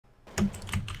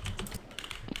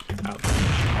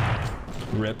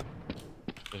Rip.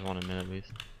 There's one in mid at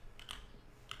least.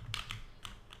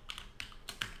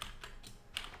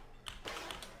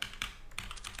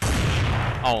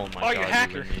 Oh my god, you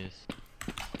hacker.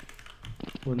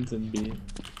 One's in B.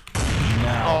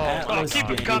 Now, Atlas keep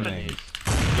it coming.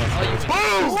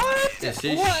 What? Yeah,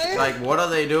 see, like, what are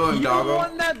they doing, You doggo?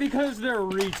 won that because they're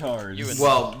retards. You win.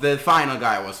 Well, the final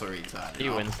guy was a retard. He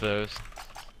wins those.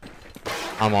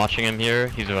 I'm watching him here.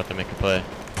 He's about to make a play.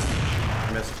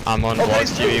 I'm on vlog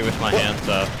TV with my hands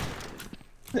up.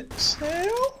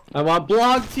 I'm on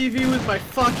blog TV with my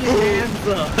fucking hands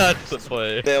up. That's the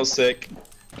play. Nail sick.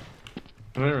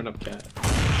 I'm gonna run up cat.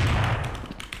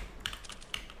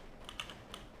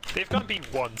 They've gone B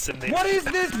once and they. What is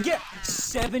this? Get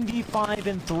 75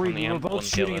 and 3. We were both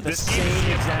shooting at the This same game is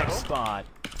exact go? spot.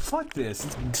 Fuck this.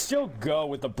 Still go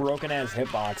with the broken ass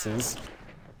hitboxes.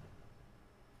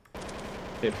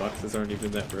 Hitboxes aren't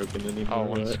even that broken anymore. Oh,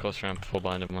 one's close ramp, full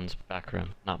blind, and one's back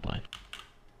ramp, not blind.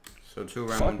 So 2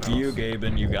 round. Fuck you,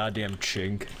 Gaben, you goddamn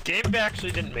chink. Gabe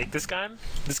actually didn't make this game.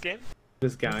 This game.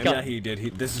 This guy. Yeah, he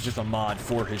did. This is just a mod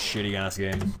for his shitty ass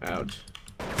game. Ouch.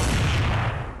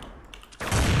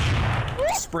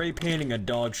 Spray painting a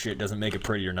dog shit doesn't make it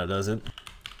prettier now, does it?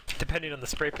 Depending on the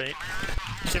spray paint.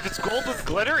 If it's gold with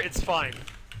glitter, it's fine.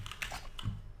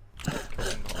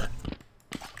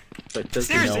 But does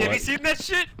Seriously, you know have you seen that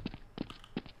shit?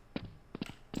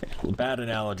 Bad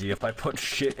analogy. If I put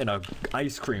shit in a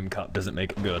ice cream cup, does it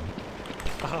make it good?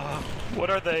 What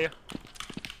are they?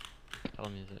 Tell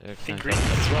me the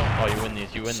Ingredients as well. Oh, you win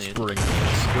these, you win these.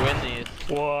 Sprinkles. You win these.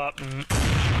 What? You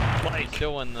Like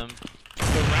still win them. the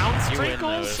round You win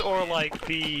sprinkles those. or like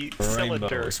the Rainbow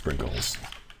cylinder? sprinkles.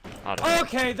 Okay.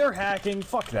 Okay, they're hacking.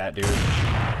 Fuck that, dude.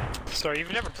 Sorry,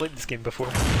 you've never played this game before.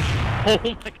 Oh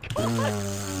my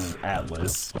god.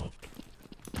 Atlas.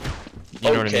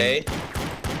 You know Okay. what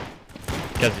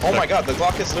I mean? Oh my god, the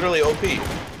Glock is literally OP.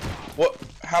 What?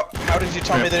 How did you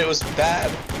tell me that it was bad?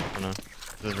 I don't know.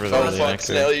 This is really, Oh really fuck, next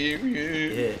to Snell, it. you.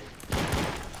 Yeah.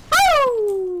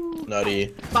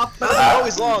 Nutty.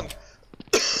 Always long.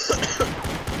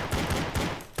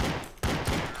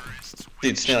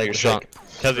 Dude, Snell, you're Sean, sick.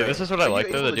 Kelsey, this is what I like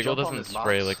though. able The to Deagle jump on doesn't this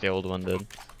spray box? like the old one did.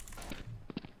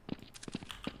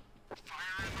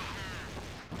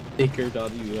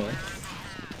 Taker.us.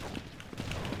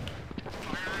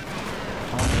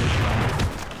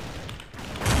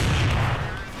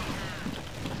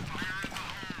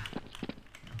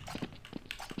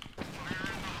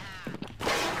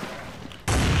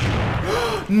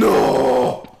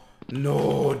 No!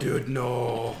 No, dude,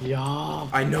 no. Yeah.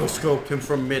 I no scoped him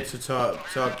from mid to top,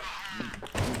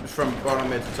 from bottom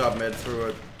mid to top mid through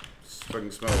a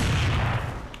fucking smoke.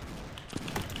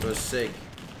 It was sick.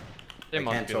 They I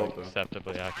must can't be tell, like, though.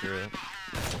 acceptably accurate.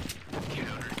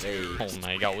 Hey, Oh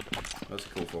my god. that's a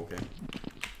cool 4K.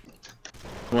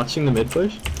 Watching the mid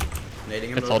push? Nading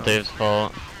him. It's all Dave's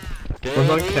fault. One's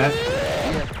on cat.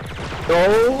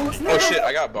 Oh! Oh shit,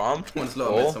 I got bombed. One's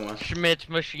low mid somewhere. Schmidt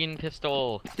machine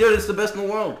pistol. Dude, it's the best in the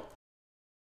world.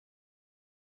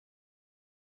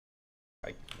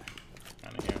 Kinda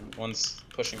here. One's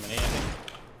pushing mini, I think.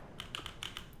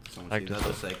 Someone Like see that,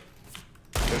 this. that's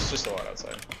sick. There's just a lot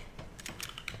outside.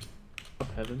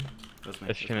 Heaven. That's me.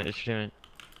 It's Schmidt, it's Schmidt.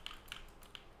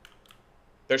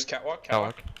 There's catwalk,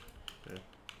 Catwalk. catwalk.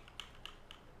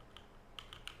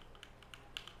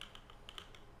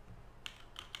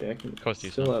 Yeah, I can Coast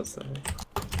east, still huh? outside.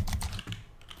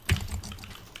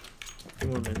 2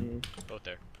 more mini. Both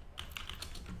there.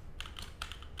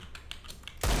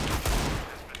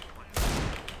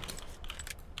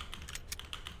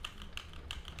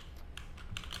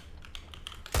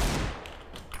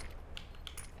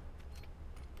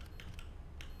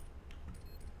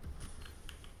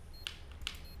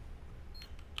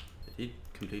 Did he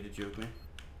complete a joke, man?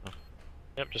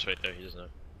 Yep, just right there, he doesn't know.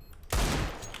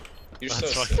 You're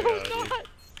That's so fucking sick. good,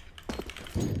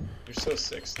 dude. You're so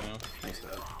sick, Snell. Thanks for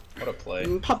that. What a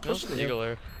play. Pop That's push. Eagle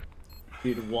Air.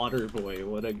 Dude, Waterboy,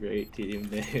 what a great team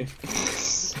name.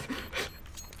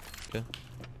 Yeah.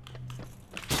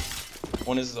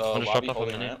 One is One just lobby dropped off a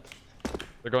holding mini. ramp.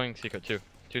 They're going secret too.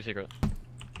 2 secret.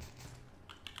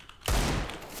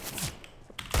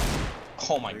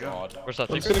 Oh my god. Where's that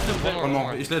One's secret? gonna come One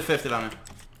more. He's lit 50 down there.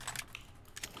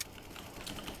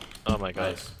 Oh my god.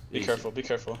 Nice. Be Easy. careful, be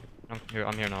careful. I'm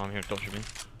here now, I'm here. Don't shoot me.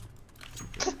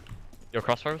 Yo,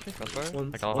 crossfire with me? Crossfire?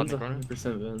 Like, I'll hide One's the corner.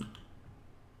 100% vent.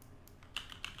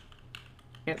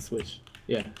 Can't switch.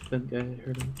 Yeah, vent guy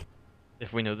heard him.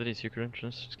 If we know that he's secret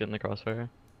entrance, just get in the crossfire.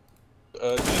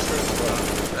 Just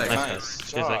Nice. nice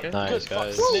Is job. that Good good? Nice, fuck,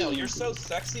 guys. Snail, you're so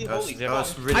sexy. That was, Holy that fuck.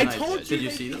 was really nice. Did you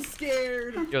see that?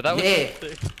 scared! Yo, that was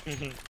Yeah.